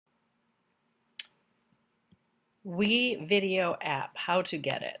WeVideo App, how to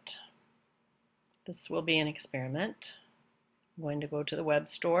get it. This will be an experiment. I'm going to go to the web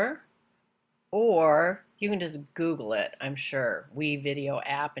store, or you can just Google it, I'm sure, WeVideo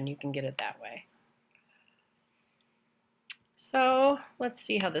App, and you can get it that way. So let's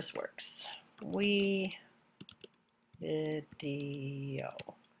see how this works. WeVideo.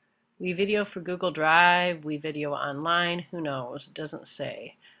 WeVideo for Google Drive, WeVideo online, who knows, it doesn't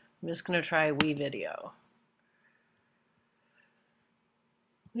say. I'm just going to try WeVideo.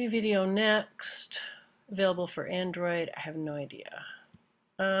 WeVideo next, available for Android, I have no idea.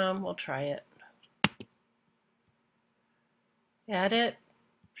 We'll try it. Add it,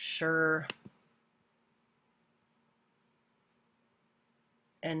 sure.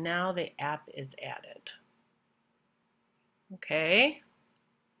 And now the app is added. Okay.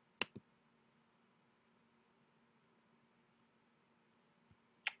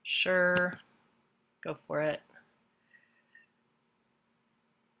 Sure, go for it.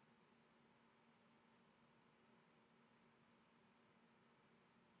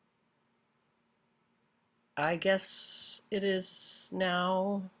 I guess it is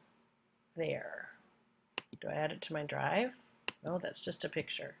now there. Do I add it to my drive? No, that's just a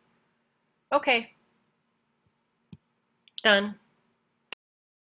picture. Okay, done.